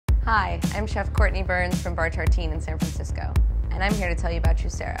Hi, I'm Chef Courtney Burns from Bar Tartine in San Francisco, and I'm here to tell you about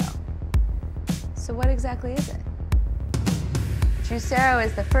Juicero. So what exactly is it? Juicero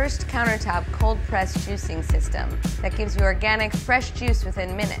is the first countertop cold-press juicing system that gives you organic, fresh juice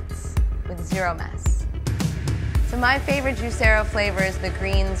within minutes with zero mess. So my favorite Juicero flavor is the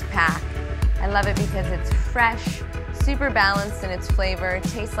greens pack. I love it because it's fresh, super balanced in its flavor,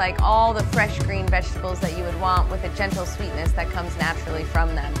 tastes like all the fresh green vegetables that you would want with a gentle sweetness that comes naturally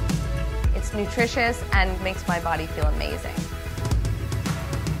from them. It's nutritious and makes my body feel amazing.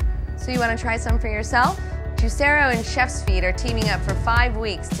 So you want to try some for yourself? Juicero and Chef's Feed are teaming up for 5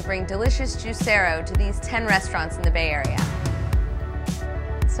 weeks to bring delicious Juicero to these 10 restaurants in the Bay Area.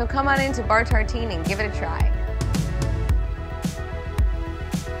 So come on into Bar Tartine and give it a try.